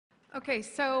Okay,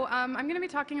 so I'm going to be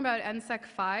talking about NSEC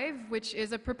 5, which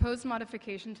is a proposed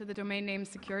modification to the domain name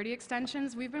security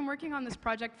extensions. We've been working on this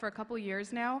project for a couple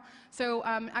years now. So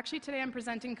actually today I'm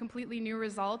presenting completely new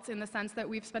results in the sense that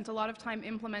we've spent a lot of time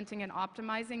implementing and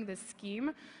optimizing this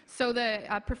scheme. So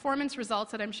the performance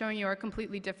results that I'm showing you are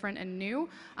completely different and new.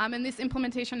 And this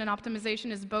implementation and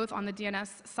optimization is both on the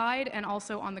DNS side and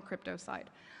also on the crypto side.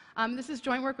 This is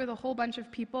joint work with a whole bunch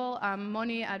of people,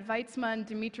 Moni at Weizmann,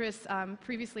 Dimitris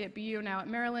previously at BU, now at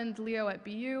Maryland, Leo at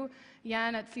BU,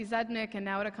 Jan at CZNIC, and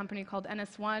now at a company called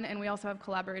NS1, and we also have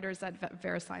collaborators at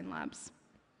VeriSign Labs.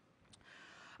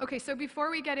 Okay, so before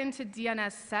we get into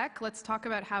DNSSEC, let's talk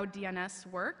about how DNS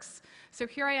works. So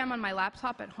here I am on my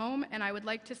laptop at home, and I would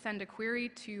like to send a query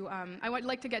to, I would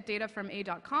like to get data from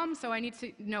a.com, so I need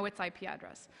to know its IP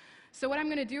address. So what I'm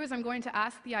going to do is I'm going to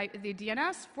ask the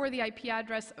DNS for the IP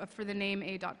address for the name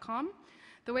a.com.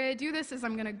 The way I do this is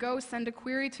I'm going to go send a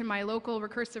query to my local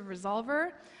recursive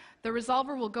resolver. The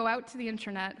resolver will go out to the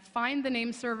internet, find the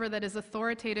name server that is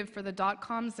authoritative for the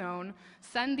 .com zone,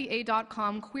 send the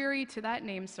a.com query to that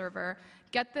name server,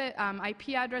 get the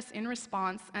IP address in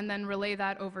response, and then relay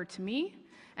that over to me.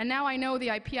 And now I know the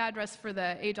IP address for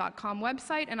the a.com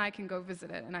website, and I can go visit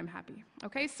it, and I'm happy.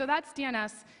 Okay, so that's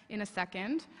DNS in a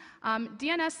second.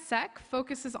 DNSSEC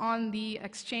focuses on the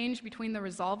exchange between the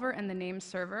resolver and the name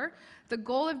server. The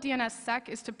goal of DNSSEC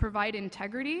is to provide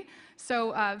integrity.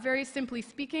 So very simply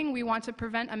speaking, we want to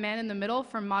prevent a man in the middle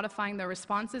from modifying the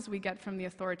responses we get from the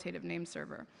authoritative name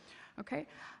server. Okay.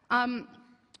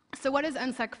 So what is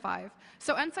NSEC 5?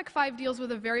 So NSEC 5 deals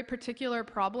with a very particular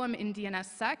problem in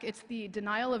DNSSEC. It's the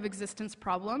denial of existence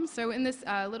problem. So in this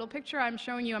little picture I'm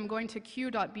showing you, I'm going to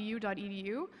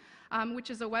q.bu.edu, which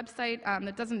is a website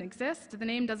that doesn't exist. The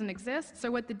name doesn't exist. So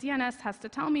what the DNS has to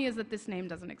tell me is that this name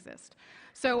doesn't exist.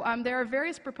 So there are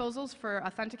various proposals for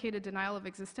authenticated denial of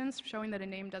existence showing that a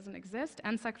name doesn't exist.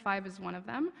 NSEC 5 is one of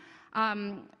them.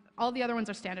 All the other ones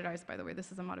are standardized, by the way.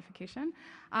 This is a modification.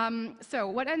 So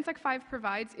what NSEC 5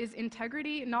 provides is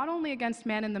integrity not only against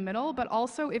man in the middle, but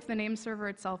also if the name server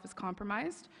itself is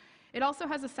compromised. It also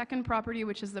has a second property,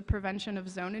 which is the prevention of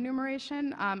zone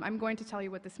enumeration. I'm going to tell you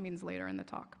what this means later in the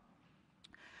talk.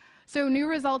 So new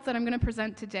results that I'm going to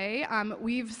present today,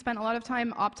 we've spent a lot of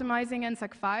time optimizing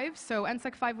NSEC 5. So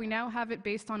NSEC 5, we now have it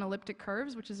based on elliptic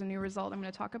curves, which is a new result I'm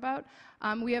going to talk about.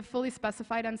 We have fully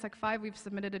specified NSEC 5. We've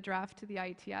submitted a draft to the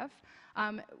IETF.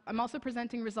 I'm also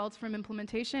presenting results from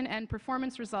implementation and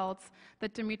performance results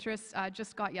that Dimitris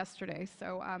just got yesterday.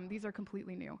 So these are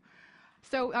completely new.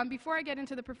 So before I get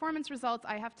into the performance results,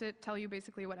 I have to tell you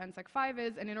basically what NSEC 5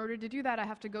 is, and in order to do that, I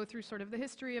have to go through sort of the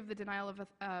history of the denial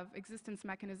of existence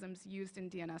mechanisms used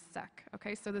in DNSSEC.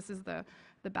 Okay, so this is the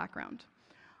background.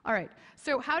 All right,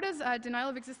 so how does denial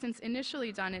of existence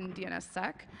initially done in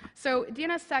DNSSEC? So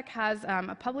DNSSEC has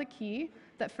a public key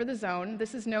that for the zone,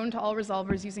 this is known to all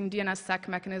resolvers using DNSSEC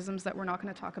mechanisms that we're not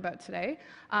going to talk about today.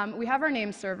 We have our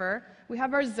name server, we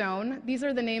have our zone, these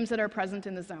are the names that are present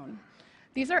in the zone.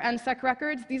 These are NSEC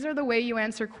records. These are the way you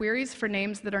answer queries for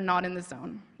names that are not in the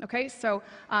zone. Okay, so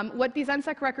what these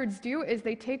NSEC records do is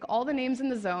they take all the names in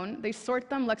the zone, they sort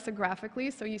them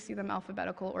lexicographically, so you see them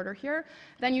alphabetical order here.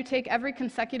 Then you take every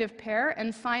consecutive pair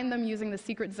and sign them using the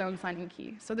secret zone signing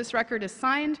key. So this record is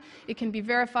signed. It can be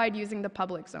verified using the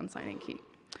public zone signing key.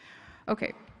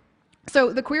 Okay.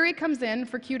 So the query comes in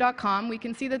for q.com. We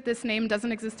can see that this name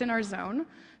doesn't exist in our zone.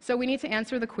 So we need to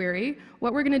answer the query.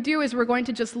 What we're going to do is we're going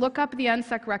to just look up the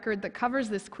NSEC record that covers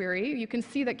this query. You can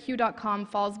see that q.com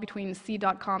falls between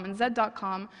c.com and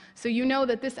z.com. So you know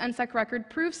that this NSEC record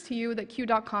proves to you that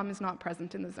q.com is not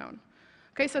present in the zone.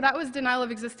 Okay, so that was denial of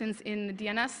existence in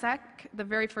DNSSEC, the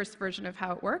very first version of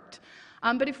how it worked.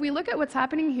 But if we look at what's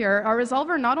happening here, our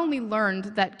resolver not only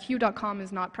learned that q.com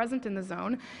is not present in the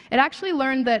zone, it actually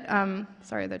learned that,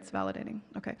 sorry, that's validating.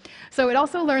 Okay. So it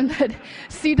also learned that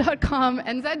c.com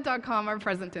and z.com are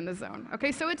present in the zone.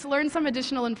 Okay, so it's learned some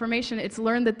additional information. It's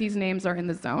learned that these names are in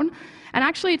the zone. And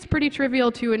actually, it's pretty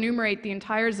trivial to enumerate the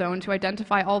entire zone to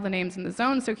identify all the names in the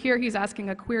zone. So here he's asking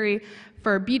a query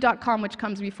for b.com, which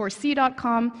comes before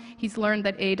c.com. He's learned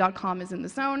that a.com is in the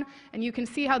zone. And you can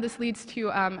see how this leads to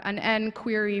an n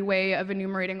query way of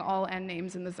enumerating all n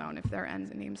names in the zone, if there are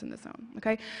n names in the zone.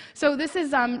 Okay? So this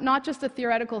is not just a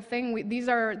theoretical thing.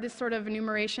 This sort of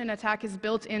enumeration attack is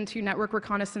built into network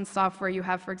reconnaissance software. You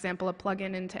have, for example, a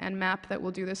plugin into Nmap that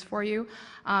will do this for you.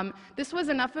 This was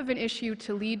enough of an issue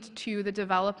to lead to the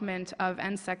development of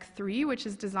NSEC 3, which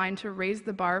is designed to raise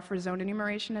the bar for zone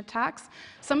enumeration attacks.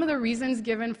 Some of the reasons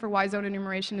given for why zone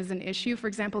enumeration is an issue, for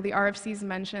example, the RFCs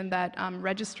mentioned that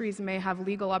registries may have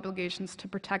legal obligations to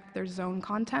protect their zone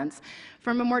contents.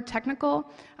 From a more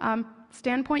technical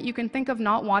standpoint, you can think of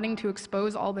not wanting to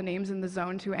expose all the names in the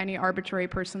zone to any arbitrary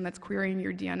person that's querying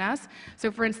your DNS.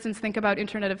 So for instance, think about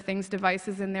Internet of Things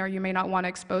devices in there. You may not want to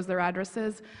expose their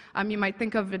addresses. You might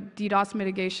think of a DDoS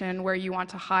mitigation where you want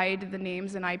to hide the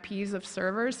names and IPs of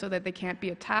servers so that they can't be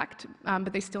attacked,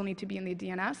 but they still need to be in the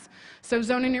DNS. So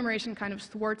zone enumeration kind of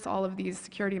thwarts all of these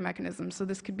security mechanisms, so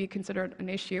this could be considered an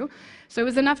issue. So it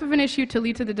was enough of an issue to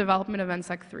lead to the development of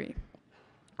NSEC 3.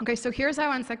 Okay, so here's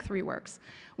how NSEC 3 works.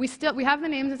 We have the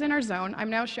names in our zone. I'm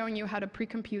now showing you how to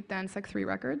pre-compute the NSEC 3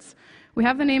 records. We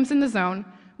have the names in the zone.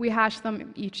 We hash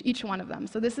them, each one of them.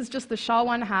 So this is just the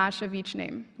SHA-1 hash of each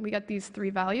name. We get these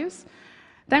 3 values.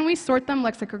 Then we sort them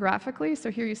lexicographically. So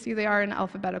here you see they are in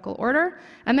alphabetical order.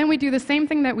 And then we do the same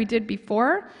thing that we did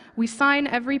before. We sign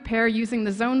every pair using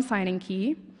the zone signing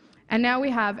key. And now we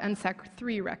have NSEC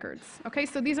 3 records. Okay,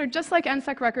 so these are just like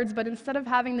NSEC records, but instead of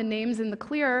having the names in the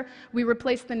clear, we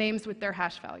replace the names with their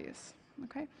hash values.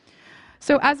 Okay?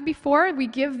 So as before, we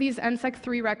give these NSEC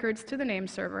 3 records to the name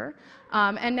server,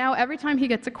 and now every time he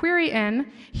gets a query in,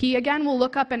 he again will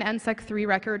look up an NSEC 3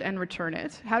 record and return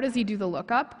it. How does he do the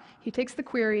lookup? He takes the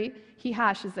query, he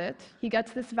hashes it, he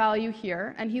gets this value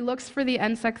here, and he looks for the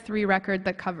NSEC 3 record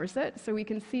that covers it. So we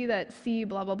can see that C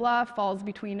blah blah blah falls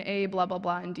between A blah blah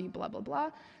blah and D blah blah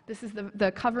blah. This is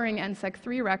the covering NSEC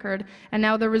 3 record, and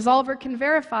now the resolver can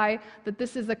verify that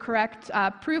this is the correct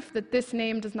proof that this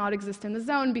name does not exist in the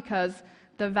zone because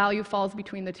the value falls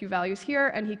between the 2 values here,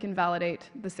 and he can validate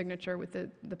the signature with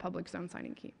the public zone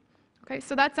signing key. Okay,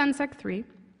 so that's NSEC 3.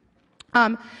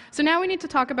 So now we need to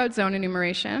talk about zone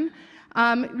enumeration.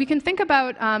 We can think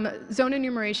about zone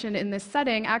enumeration in this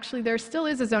setting. Actually, there still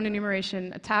is a zone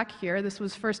enumeration attack here. This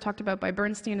was first talked about by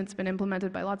Bernstein. It's been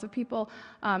implemented by lots of people.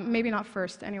 Maybe not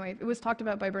first. Anyway, it was talked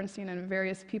about by Bernstein, and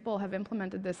various people have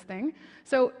implemented this thing.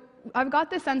 So I've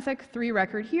got this NSEC 3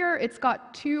 record here. It's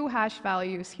got 2 hash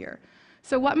values here.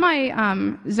 So what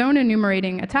my zone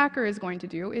enumerating attacker is going to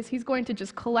do is he's going to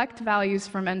just collect values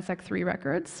from NSEC 3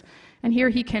 records. And here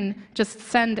he can just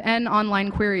send n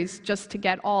online queries just to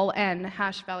get all n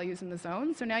hash values in the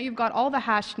zone. So now you've got all the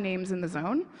hashed names in the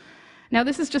zone. Now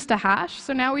this is just a hash,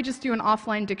 so now we just do an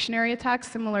offline dictionary attack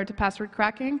similar to password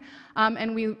cracking,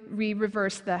 and we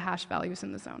reverse the hash values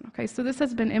in the zone. Okay, so this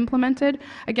has been implemented.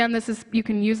 Again, you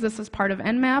can use this as part of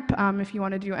Nmap if you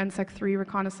want to do NSEC 3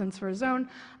 reconnaissance for a zone.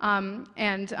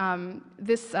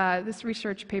 This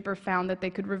research paper found that they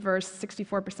could reverse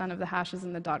 64% of the hashes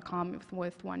in the .com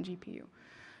with 1 GPU.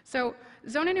 So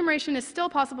zone enumeration is still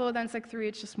possible with NSEC 3,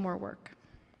 it's just more work.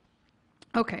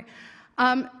 Okay.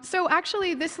 So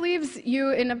actually, this leaves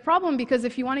you in a problem because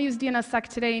if you want to use DNSSEC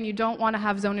today and you don't want to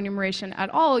have zone enumeration at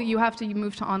all, you have to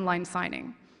move to online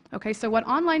signing. Okay, so what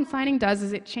online signing does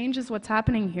is it changes what's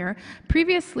happening here.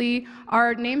 Previously,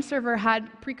 our name server had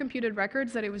pre-computed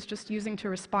records that it was just using to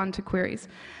respond to queries.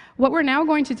 What we're now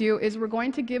going to do is we're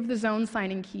going to give the zone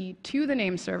signing key to the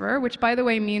name server, which by the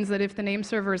way means that if the name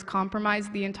server is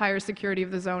compromised, the entire security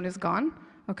of the zone is gone.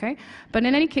 Okay? But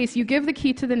in any case, you give the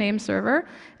key to the name server,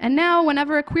 and now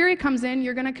whenever a query comes in,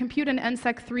 you're going to compute an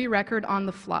NSEC 3 record on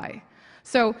the fly.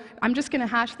 So I'm just going to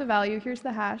hash the value. Here's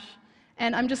the hash.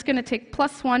 And I'm just going to take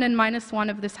 +1 and -1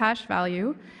 of this hash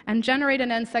value and generate an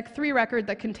NSEC 3 record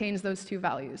that contains those 2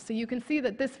 values. So you can see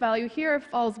that this value here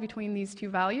falls between these 2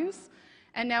 values.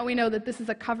 And now we know that this is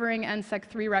a covering NSEC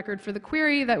 3 record for the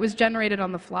query that was generated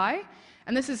on the fly.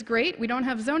 And this is great. We don't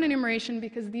have zone enumeration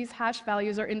because these hash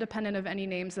values are independent of any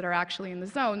names that are actually in the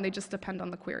zone. They just depend on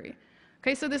the query.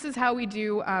 Okay, so this is how we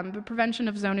do the prevention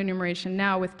of zone enumeration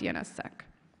now with DNSSEC.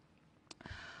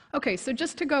 Okay, so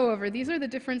just to go over, these are the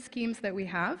different schemes that we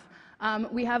have.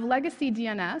 We have legacy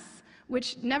DNS,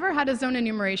 which never had a zone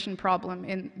enumeration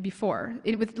problem before.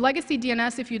 With legacy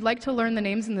DNS, if you'd like to learn the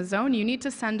names in the zone, you need to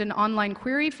send an online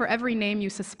query for every name you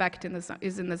suspect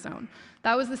is in the zone.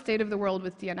 That was the state of the world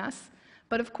with DNS.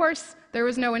 But of course, there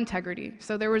was no integrity.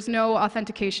 So there was no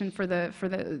authentication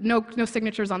no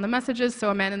signatures on the messages, so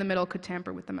a man in the middle could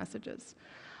tamper with the messages.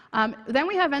 Then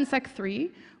we have NSEC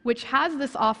 3, which has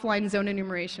this offline zone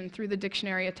enumeration through the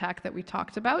dictionary attack that we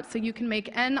talked about. So you can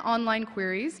make n online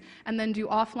queries and then do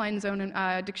offline zone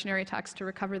dictionary attacks to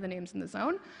recover the names in the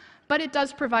zone. But it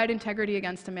does provide integrity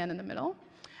against a man in the middle.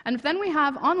 And then we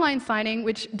have online signing,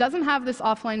 which doesn't have this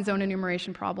offline zone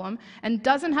enumeration problem and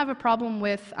doesn't have a problem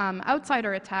with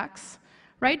outsider attacks,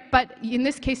 right? But in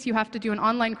this case, you have to do an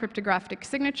online cryptographic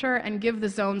signature and give the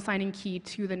zone signing key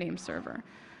to the name server.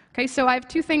 Okay, so I have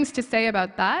 2 things to say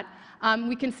about that.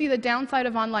 We can see the downside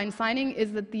of online signing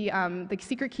is that the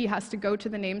secret key has to go to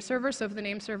the name server, so if the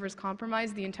name server is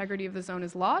compromised, the integrity of the zone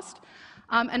is lost.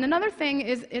 And another thing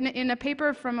is, in a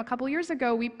paper from a couple years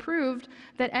ago, we proved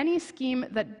that any scheme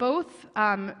that both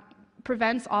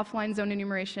prevents offline zone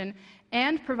enumeration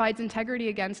and provides integrity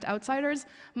against outsiders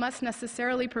must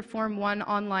necessarily perform one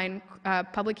online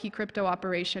public key crypto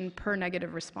operation per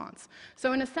negative response.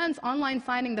 So in a sense, online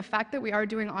signing, the fact that we are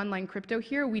doing online crypto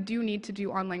here, we do need to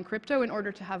do online crypto in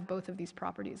order to have both of these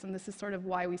properties. And this is sort of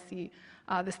why we see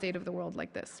the state of the world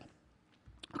like this.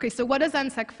 Okay, so what does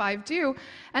NSEC 5 do?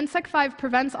 NSEC 5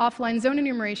 prevents offline zone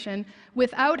enumeration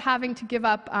without having to give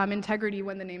up integrity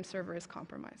when the name server is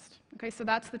compromised. Okay, so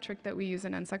that's the trick that we use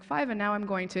in NSEC 5, and now I'm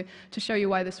going to show you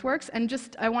why this works. And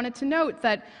just, I wanted to note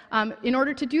that in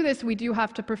order to do this, we do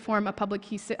have to perform a public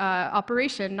key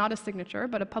operation, not a signature,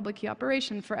 but a public key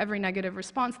operation for every negative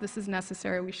response. This is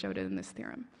necessary. We showed it in this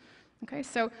theorem. Okay,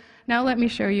 so now let me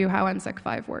show you how NSEC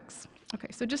 5 works. Okay,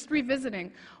 so just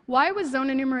revisiting, why was zone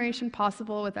enumeration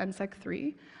possible with NSEC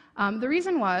 3? The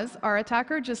reason was our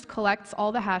attacker just collects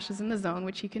all the hashes in the zone,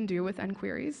 which he can do with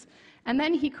nqueries, and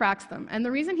then he cracks them. And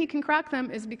the reason he can crack them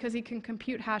is because he can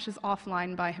compute hashes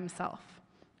offline by himself.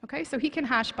 Okay, so he can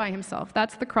hash by himself.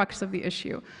 That's the crux of the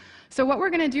issue. So what we're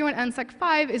going to do in NSEC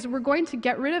 5 is we're going to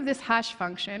get rid of this hash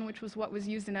function, which was what was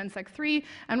used in NSEC 3,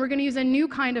 and we're going to use a new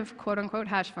kind of quote-unquote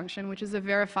hash function, which is a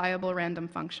verifiable random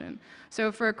function.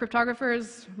 So for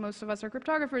cryptographers, most of us are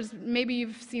cryptographers, maybe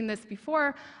you've seen this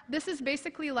before. This is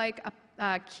basically like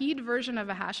a keyed version of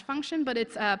a hash function, but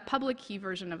it's a public key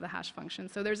version of the hash function.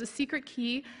 So there's a secret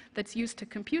key that's used to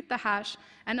compute the hash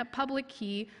and a public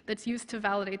key that's used to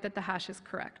validate that the hash is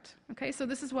correct. Okay, so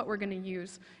this is what we're going to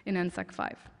use in NSEC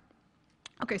 5.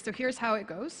 Okay, so here's how it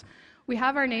goes. We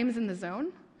have our names in the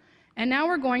zone, and now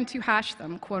we're going to hash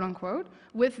them, quote unquote,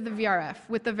 with the VRF,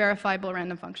 with the verifiable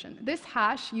random function. This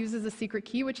hash uses a secret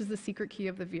key, which is the secret key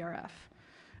of the VRF.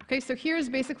 Okay, so here's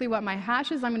basically what my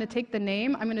hash is. I'm going to take the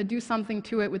name, I'm going to do something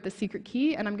to it with the secret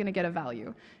key, and I'm going to get a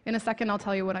value. In a second, I'll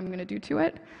tell you what I'm going to do to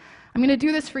it. I'm going to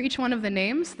do this for each one of the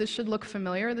names. This should look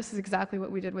familiar. This is exactly what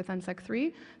we did with NSEC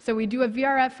 3. So we do a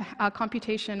VRF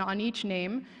computation on each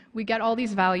name. We get all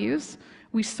these values.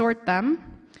 We sort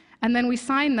them. And then we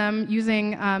sign them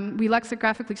using, we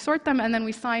lexicographically sort them, and then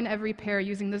we sign every pair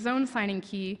using the zone signing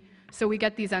key. So we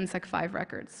get these NSEC 5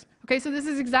 records. Okay, so this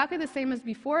is exactly the same as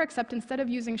before, except instead of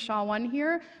using SHA-1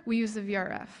 here, we use the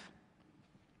VRF.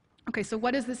 Okay, so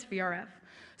what is this VRF?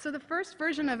 So the first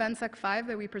version of NSEC 5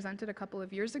 that we presented a couple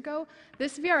of years ago,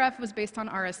 this VRF was based on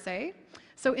RSA.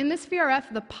 So in this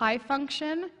VRF, the pi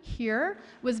function here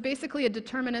was basically a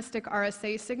deterministic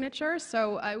RSA signature.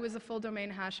 So it was a full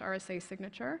domain hash RSA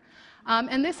signature.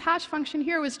 And this hash function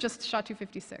here was just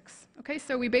SHA-256. Okay,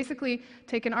 so we basically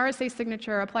take an RSA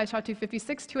signature, apply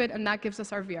SHA-256 to it, and that gives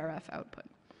us our VRF output.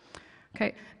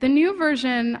 Okay, the new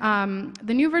version of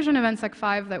NSEC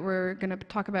 5 that we're going to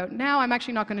talk about now, I'm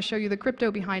actually not going to show you the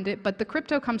crypto behind it, but the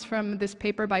crypto comes from this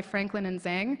paper by Franklin and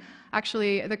Zhang.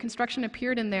 Actually, the construction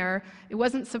appeared in there. It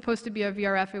wasn't supposed to be a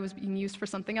VRF, it was being used for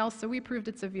something else, so we proved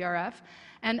it's a VRF.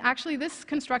 And actually, this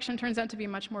construction turns out to be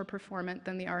much more performant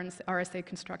than the RSA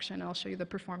construction, and I'll show you the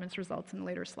performance results in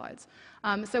later slides.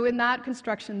 So in that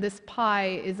construction, this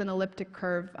pi is an elliptic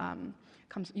curve,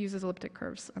 uses elliptic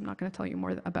curves. I'm not going to tell you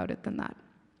more about it than that.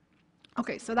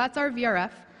 Okay, so that's our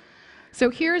VRF. So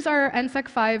here's our NSEC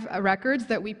 5 records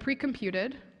that we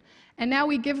pre-computed, and now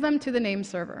we give them to the name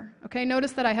server. Okay,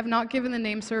 notice that I have not given the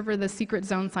name server the secret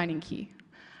zone signing key.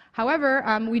 However,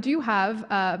 we do have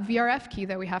a VRF key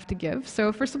that we have to give.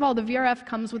 So first of all, the VRF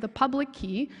comes with a public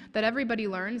key that everybody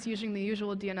learns using the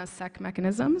usual DNSSEC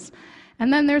mechanisms.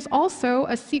 And then there's also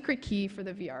a secret key for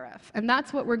the VRF, and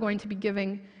that's what we're going to be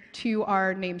giving to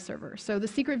our name server. So the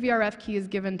secret VRF key is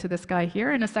given to this guy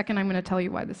here. In a second, I'm going to tell you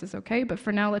why this is okay, but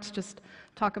for now, let's just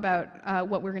talk about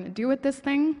what we're going to do with this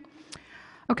thing.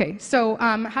 Okay, so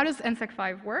how does NSEC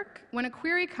 5 work? When a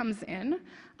query comes in,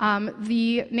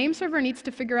 the name server needs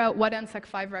to figure out what NSEC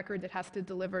 5 record it has to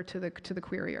deliver to the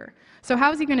querier. So how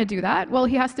is he going to do that? Well,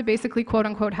 he has to basically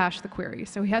quote-unquote hash the query.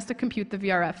 So he has to compute the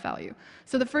VRF value.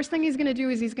 So the first thing he's going to do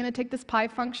is he's going to take this pi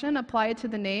function, apply it to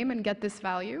the name, and get this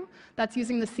value. That's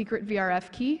using the secret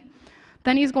VRF key.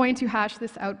 Then he's going to hash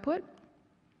this output.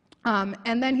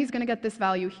 And then he's going to get this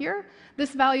value here.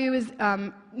 This value is,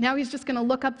 now he's just going to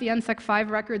look up the NSEC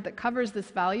 5 record that covers this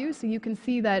value. So you can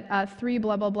see that 3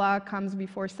 blah, blah, blah comes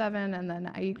before 7, and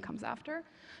then 8 comes after.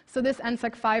 So this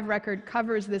NSEC 5 record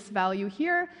covers this value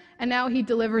here, and now he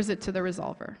delivers it to the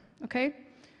resolver. Okay?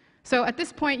 So at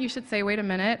this point, you should say, wait a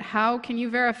minute, how can you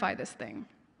verify this thing?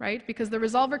 Right? Because the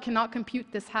resolver cannot compute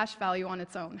this hash value on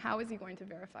its own. How is he going to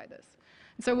verify this?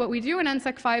 So what we do in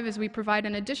NSEC 5 is we provide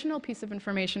an additional piece of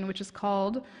information which is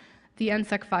called the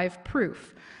NSEC 5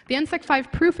 proof. The NSEC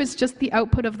 5 proof is just the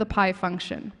output of the pi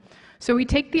function. So we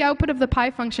take the output of the pi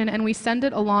function and we send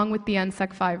it along with the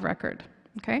NSEC 5 record.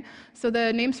 Okay? So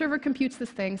the name server computes this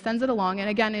thing, sends it along, and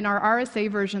again, in our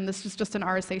RSA version, this is just an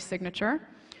RSA signature.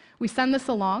 We send this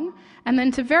along, and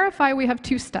then to verify, we have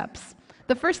 2 steps.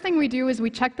 The first thing we do is we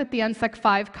check that the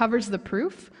NSEC5 covers the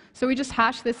proof, so we just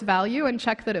hash this value and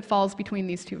check that it falls between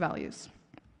these 2 values.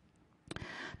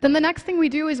 Then the next thing we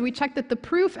do is we check that the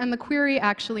proof and the query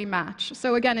actually match.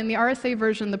 So again, in the RSA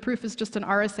version, the proof is just an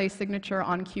RSA signature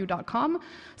on q.com.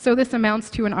 So this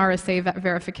amounts to an RSA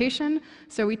verification.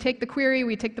 So we take the query,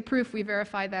 we take the proof, we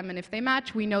verify them, and if they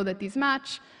match, we know that these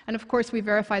match. And of course, we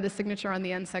verify the signature on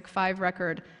the NSEC5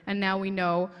 record, and now we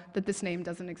know that this name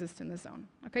doesn't exist in the zone.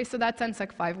 Okay, so that's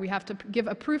NSEC5. We have to give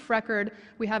a proof record.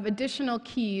 We have additional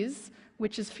keys,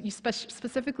 which is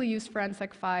specifically used for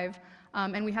NSEC5.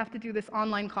 And we have to do this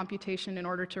online computation in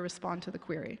order to respond to the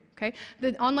query. Okay?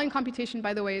 The online computation,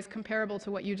 by the way, is comparable to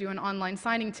what you do in online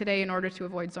signing today in order to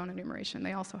avoid zone enumeration.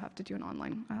 They also have to do an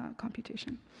online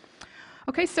computation.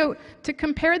 Okay, so to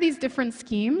compare these different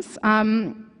schemes,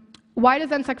 why does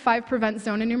NSEC5 prevent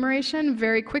zone enumeration?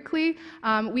 Very quickly,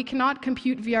 we cannot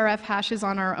compute VRF hashes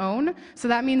on our own. So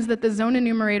that means that the zone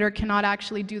enumerator cannot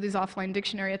actually do these offline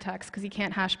dictionary attacks because he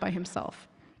can't hash by himself.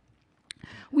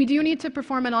 We do need to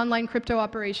perform an online crypto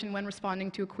operation when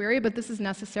responding to a query, but this is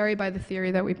necessary by the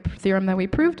theorem that we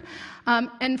proved.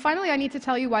 And finally, I need to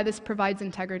tell you why this provides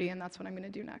integrity, and that's what I'm going to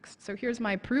do next. So here's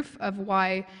my proof of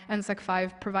why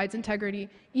NSEC5 provides integrity,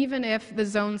 even if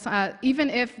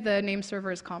the name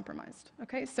server is compromised.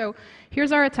 Okay, so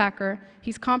here's our attacker.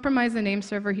 He's compromised the name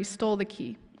server. He stole the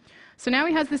key. So now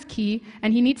he has this key,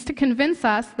 and he needs to convince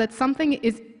us that something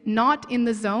is not in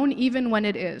the zone even when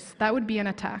it is. That would be an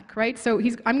attack, right? So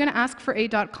I'm going to ask for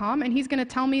a.com, and he's going to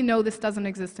tell me, no, this doesn't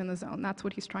exist in the zone. That's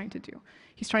what he's trying to do.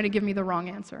 He's trying to give me the wrong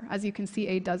answer. As you can see,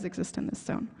 a does exist in this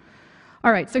zone.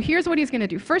 All right, so here's what he's going to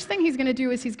do. First thing he's going to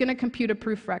do is he's going to compute a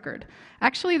proof record.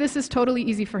 Actually, this is totally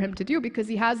easy for him to do because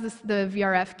he has the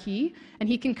VRF key, and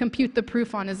he can compute the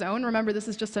proof on his own. Remember, this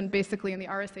is just basically in the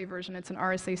RSA version. It's an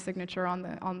RSA signature on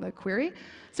the query.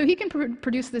 So he can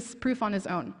produce this proof on his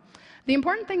own. The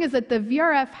important thing is that the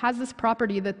VRF has this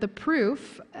property that the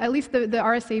proof, at least the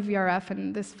RSA VRF,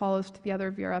 and this follows to the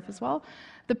other VRF as well,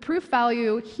 the proof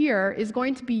value here is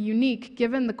going to be unique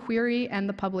given the query and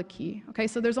the public key. Okay,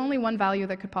 so there's only one value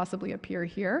that could possibly appear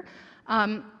here.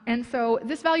 And so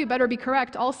this value better be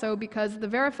correct also because the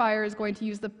verifier is going to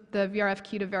use the VRF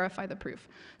key to verify the proof.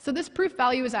 So this proof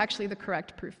value is actually the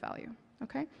correct proof value.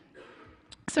 Okay?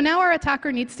 So now our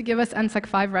attacker needs to give us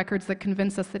NSEC5 records that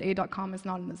convince us that a.com is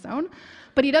not in the zone.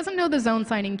 But he doesn't know the zone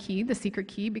signing key, the secret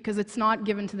key, because it's not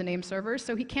given to the name server,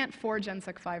 so he can't forge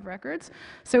NSEC5 records.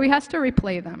 So he has to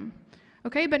replay them.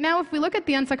 Okay, but now if we look at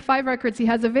the NSEC5 records he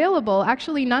has available,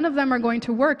 actually none of them are going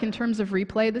to work in terms of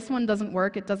replay. This one doesn't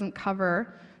work. It doesn't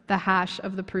cover the hash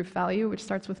of the proof value, which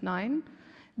starts with 9.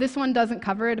 This one doesn't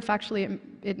cover it if actually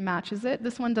it matches it.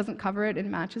 This one doesn't cover it, it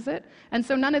matches it. And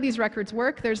so none of these records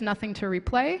work. There's nothing to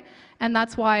replay. And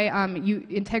that's why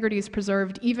integrity is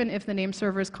preserved even if the name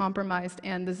server is compromised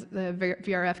and the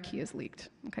VRF key is leaked.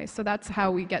 Okay, so that's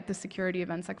how we get the security of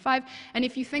NSEC5. And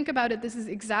if you think about it, this is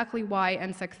exactly why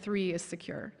NSEC3 is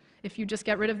secure. If you just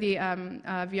get rid of the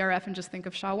VRF and just think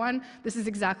of SHA-1, this is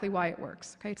exactly why it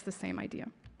works. Okay, it's the same idea.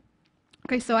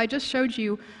 Okay, so I just showed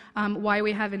you why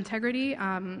we have integrity,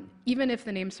 even if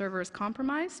the name server is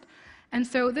compromised. And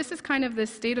so this is kind of the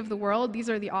state of the world. These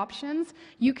are the options.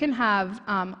 You can have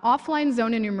offline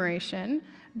zone enumeration,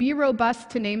 be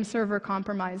robust to name server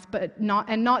compromise, but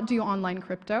not do online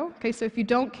crypto. Okay, so if you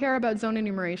don't care about zone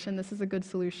enumeration, this is a good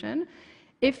solution.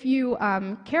 If you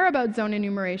care about zone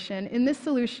enumeration, in this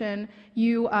solution,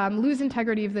 you lose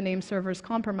integrity if the name server is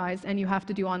compromised and you have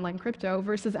to do online crypto,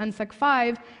 versus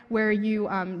NSEC5, where you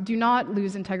do not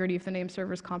lose integrity if the name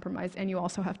server is compromised and you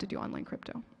also have to do online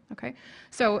crypto. Okay?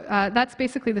 So that's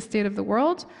basically the state of the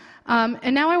world.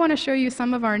 And now I want to show you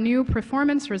some of our new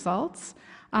performance results.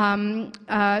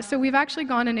 So we've actually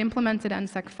gone and implemented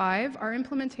NSEC5. Our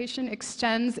implementation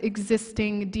extends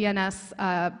existing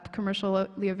DNS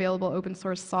commercially available open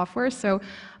source software. So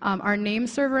our name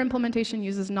server implementation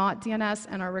uses not DNS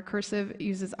and our recursive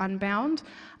uses Unbound.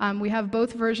 We have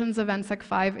both versions of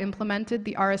NSEC5 implemented,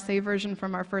 the RSA version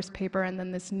from our first paper and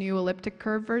then this new elliptic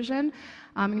curve version.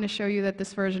 I'm going to show you that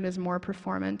this version is more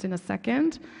performant in a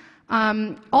second.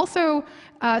 Also,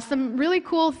 some really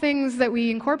cool things that we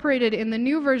incorporated in the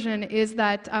new version is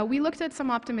that we looked at some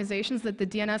optimizations that the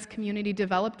DNS community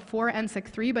developed for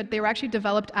NSEC3, but they were actually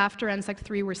developed after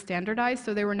NSEC3 were standardized,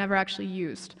 so they were never actually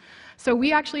used. So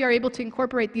we actually are able to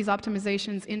incorporate these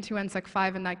optimizations into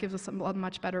NSEC5, and that gives us a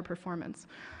much better performance.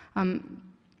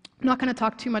 I'm not going to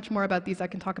talk too much more about these. I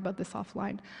can talk about this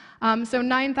offline. So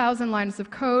 9,000 lines of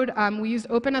code. We used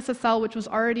OpenSSL, which was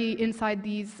already inside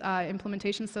these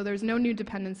implementations, so there's no new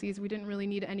dependencies. We didn't really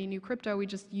need any new crypto. We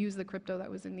just used the crypto that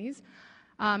was in these.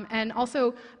 And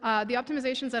also, the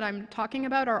optimizations that I'm talking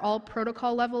about are all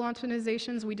protocol-level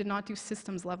optimizations. We did not do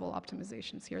systems-level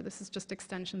optimizations here. This is just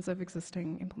extensions of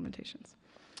existing implementations.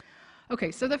 Okay,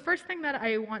 so the first thing that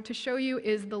I want to show you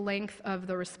is the length of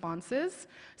the responses.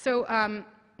 So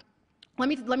let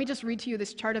me just read to you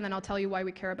this chart, and then I'll tell you why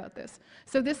we care about this.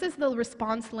 So this is the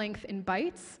response length in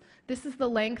bytes. This is the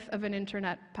length of an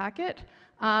internet packet.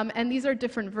 And these are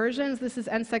different versions. This is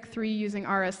NSEC3 using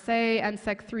RSA,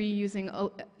 NSEC3 using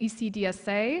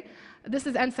ECDSA. This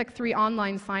is NSEC3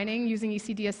 online signing using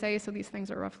ECDSA, so these things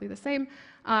are roughly the same.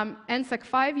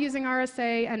 NSEC5 using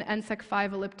RSA, and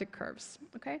NSEC5 elliptic curves.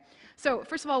 Okay? So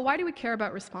first of all, why do we care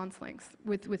about response lengths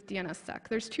with DNSSEC?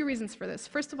 There's two reasons for this.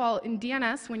 First of all, in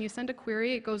DNS, when you send a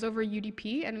query, it goes over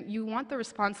UDP, and you want the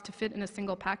response to fit in a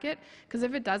single packet, because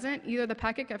if it doesn't, either the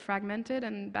packet gets fragmented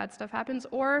and bad stuff happens,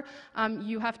 or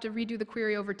you have to redo the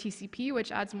query over TCP,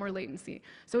 which adds more latency.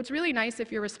 So it's really nice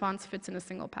if your response fits in a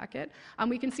single packet.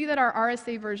 We can see that our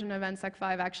RSA version of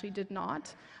NSEC5 actually did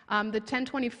not. The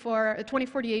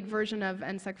 2048 version of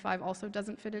NSEC5 also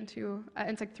doesn't fit into,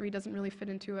 NSEC3 doesn't really fit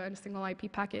into a single IP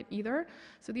packet either.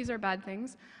 So these are bad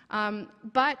things.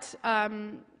 But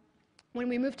when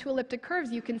we move to elliptic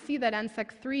curves, you can see that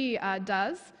NSEC3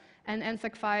 does, and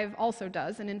NSEC5 also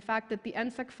does. And in fact, that the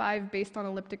NSEC5 based on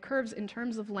elliptic curves in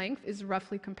terms of length is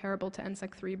roughly comparable to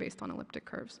NSEC3 based on elliptic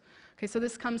curves. Okay, so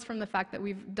this comes from the fact that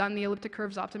we've done the elliptic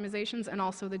curves optimizations and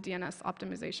also the DNS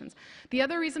optimizations. The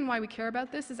other reason why we care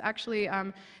about this is actually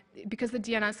because the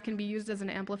DNS can be used as an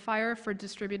amplifier for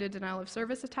distributed denial of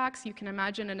service attacks. You can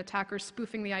imagine an attacker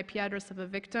spoofing the IP address of a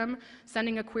victim,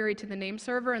 sending a query to the name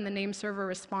server, and the name server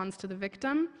responds to the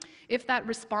victim. If that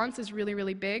response is really,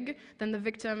 really big, then the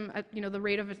victim, the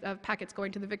rate of packets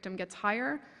going to the victim gets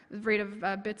higher. The rate of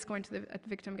bits going to the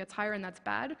victim gets higher, and that's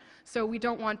bad. So we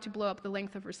don't want to blow up the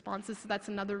length of responses. So that's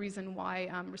another reason why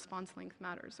response length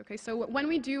matters. Okay, so when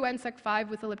we do NSEC5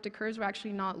 with elliptic curves, we're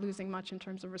actually not losing much in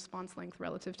terms of response length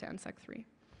relative to NSEC3.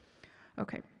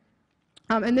 Okay,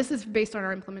 and this is based on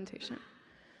our implementation.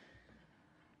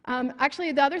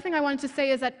 Actually, the other thing I wanted to say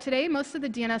is that today most of the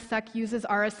DNSSEC uses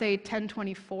RSA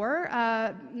 1024,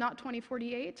 not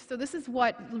 2048. So this is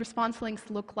what response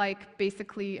lengths look like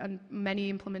basically on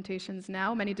many implementations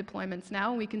now, many deployments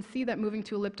now. And we can see that moving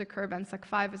to elliptic curve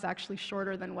NSEC5 is actually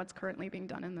shorter than what's currently being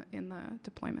done in the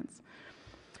deployments.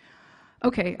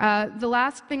 Okay, the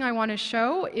last thing I want to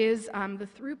show is the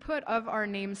throughput of our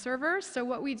name server. So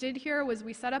what we did here was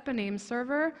we set up a name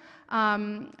server,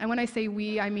 and when I say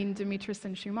we, I mean Dimitris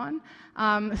and Shuman.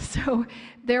 So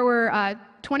there were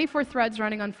 24 threads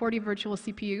running on 40 virtual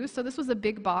CPUs. So this was a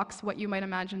big box, what you might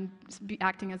imagine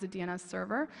acting as a DNS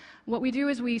server. What we do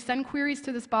is we send queries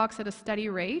to this box at a steady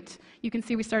rate. You can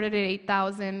see we started at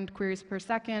 8,000 queries per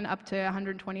second up to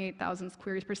 128,000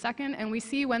 queries per second, and we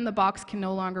see when the box can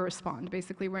no longer respond,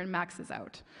 basically where it maxes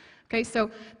out. Okay,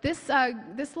 so this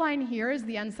line here is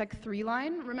the NSEC3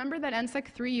 line. Remember that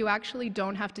NSEC3, you actually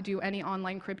don't have to do any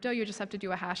online crypto. You just have to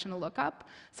do a hash and a lookup.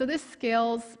 So this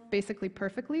scales basically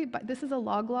perfectly, but this is a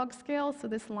log-log scale, so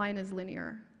this line is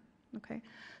linear. Okay,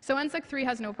 so NSEC3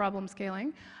 has no problem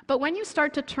scaling. But when you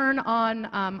start to turn on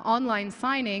online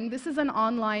signing, this is an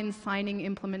online signing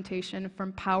implementation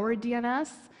from PowerDNS.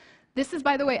 This is,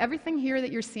 by the way, everything here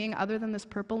that you're seeing other than this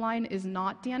purple line is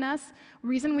not DNS. The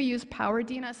reason we use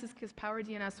PowerDNS is because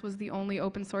PowerDNS was the only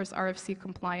open source RFC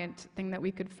compliant thing that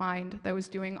we could find that was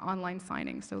doing online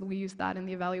signing. So we used that in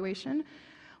the evaluation.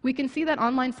 We can see that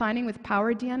online signing with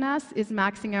PowerDNS is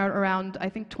maxing out around, I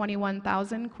think,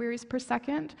 21,000 queries per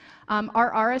second.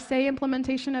 Our RSA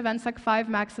implementation of NSEC5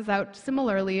 maxes out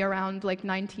similarly around like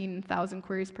 19,000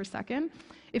 queries per second.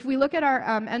 If we look at our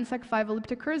NSEC5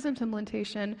 elliptic curves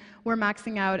implementation, we're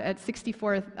maxing out at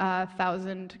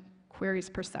 64,000 queries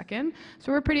per second.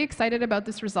 So we're pretty excited about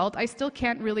this result. I still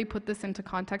can't really put this into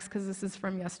context because this is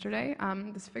from yesterday,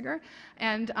 this figure.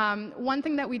 And one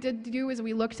thing that we did do is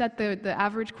we looked at the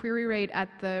average query rate at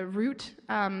the root,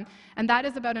 and that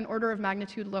is about an order of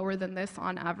magnitude lower than this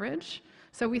on average.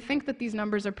 So we think that these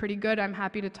numbers are pretty good. I'm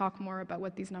happy to talk more about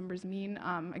what these numbers mean.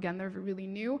 Again, they're really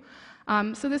new.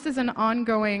 So this is an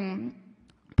ongoing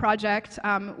project.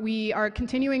 We are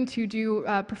continuing to do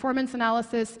performance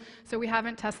analysis, so we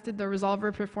haven't tested the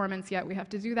resolver performance yet. We have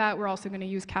to do that. We're also going to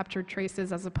use captured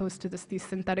traces as opposed to these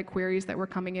synthetic queries that were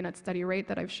coming in at steady rate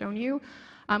that I've shown you.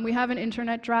 We have an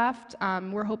internet draft.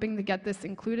 We're hoping to get this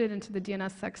included into the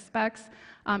DNSSEC specs,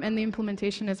 and the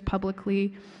implementation is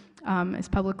publicly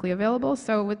available.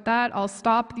 So with that, I'll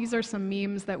stop. These are some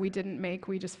memes that we didn't make.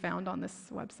 We just found on this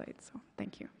website. So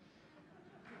thank you.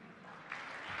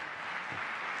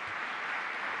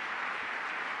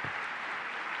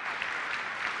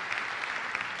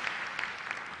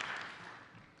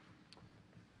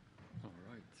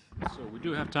 So we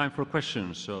do have time for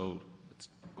questions, so let's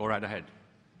go right ahead.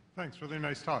 Thanks, really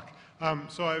nice talk.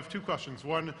 So I have two questions.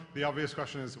 One, the obvious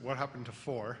question is, what happened to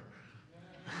 4?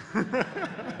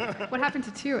 What happened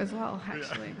to 2 as well,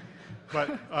 actually? Yeah.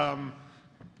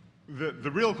 But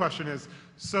the real question is,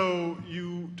 so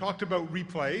you talked about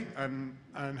replay and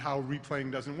how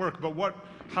replaying doesn't work, but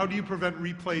how do you prevent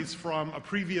replays from a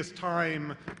previous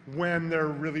time when there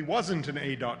really wasn't an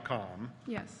A.com?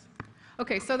 Yes.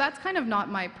 Okay, so that's kind of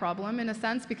not my problem in a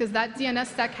sense, because that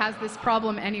DNSSEC has this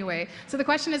problem anyway. So the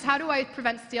question is, how do I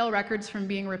prevent stale records from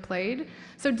being replayed?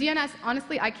 So DNS,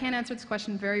 honestly, I can't answer this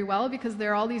question very well, because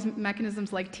there are all these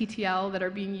mechanisms like TTL that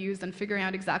are being used and figuring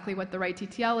out exactly what the right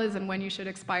TTL is and when you should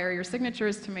expire your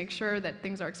signatures to make sure that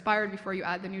things are expired before you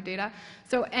add the new data.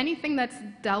 So anything that's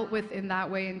dealt with in that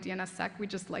way in DNSSEC, we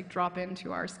just like drop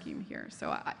into our scheme here.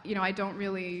 So I don't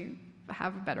really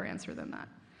have a better answer than that.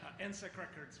 NSEC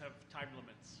records have time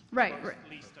limits. Right.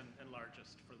 Least and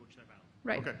largest for which they're valid.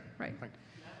 Right. Okay. Right.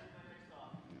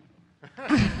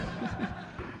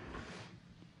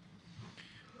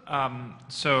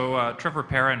 Trevor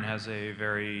Perrin has a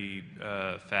very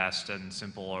fast and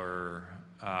simpler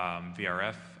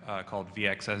VRF called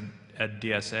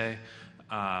VXEdDSA.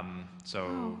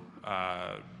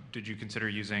 Did you consider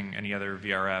using any other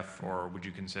VRF, or would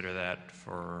you consider that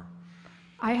for?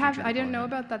 I didn't know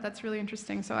about that. That's really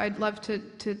interesting. So I'd love to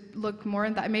look more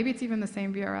into that. Maybe it's even the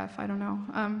same VRF. I don't know.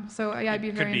 Yeah, I'd be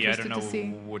very interested to see. I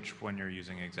don't know which one you're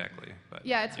using exactly. But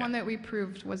yeah, it's one that we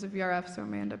proved was a VRF, so it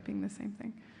may end up being the same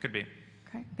thing. Could be.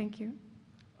 Okay, thank you.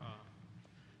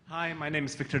 Hi, my name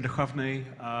is Victor Duchovny.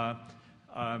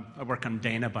 I work on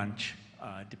Dana Bunch.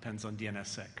 Depends on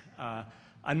DNSSEC.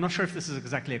 I'm not sure if this is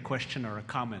exactly a question or a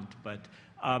comment, but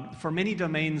for many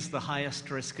domains, the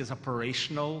highest risk is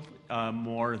operational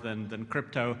more than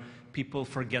crypto. People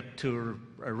forget to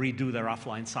redo their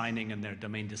offline signing and their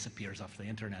domain disappears off the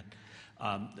internet.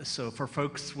 So for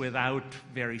folks without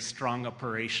very strong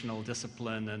operational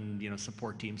discipline and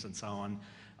support teams and so on,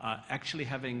 actually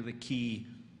having the key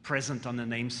present on the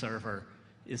name server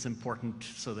is important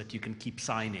so that you can keep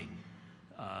signing.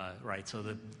 Right, so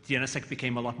the DNSSEC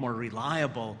became a lot more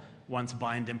reliable once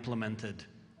Bind implemented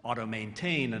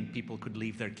auto-maintain, and people could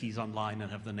leave their keys online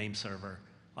and have the name server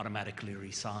automatically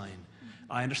re-sign.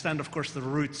 I understand, of course, the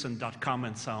roots and .com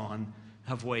and so on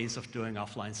have ways of doing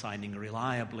offline signing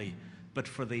reliably, but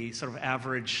for the sort of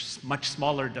average, much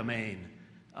smaller domain,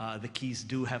 the keys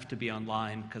do have to be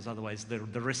online, because otherwise the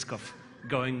risk of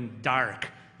going dark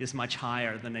is much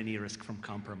higher than any risk from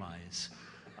compromise.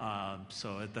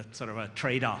 So that's sort of a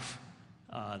trade-off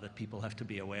that people have to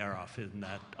be aware of, in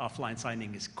that offline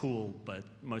signing is cool, but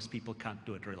most people can't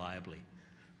do it reliably.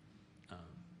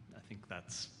 I think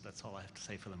that's all I have to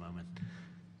say for the moment.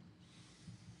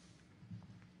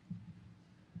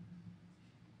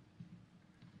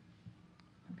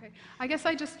 Okay, I guess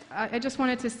I just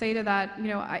wanted to say to that,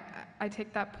 I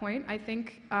take that point. I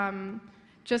think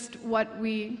just what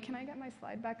we, can I get my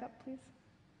slide back up, please?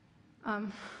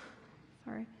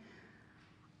 Sorry.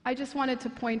 I just wanted to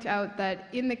point out that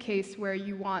in the case where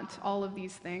you want all of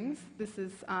these things, this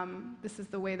is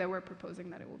the way that we're proposing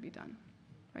that it will be done,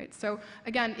 right? So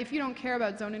again, if you don't care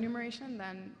about zone enumeration,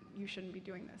 then you shouldn't be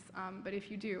doing this. But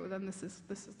if you do, then this is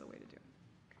the way to do it.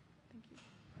 Thank you.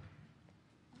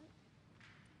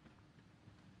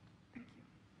 Thank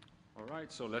you. All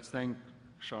right, so let's thank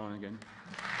Sharon again.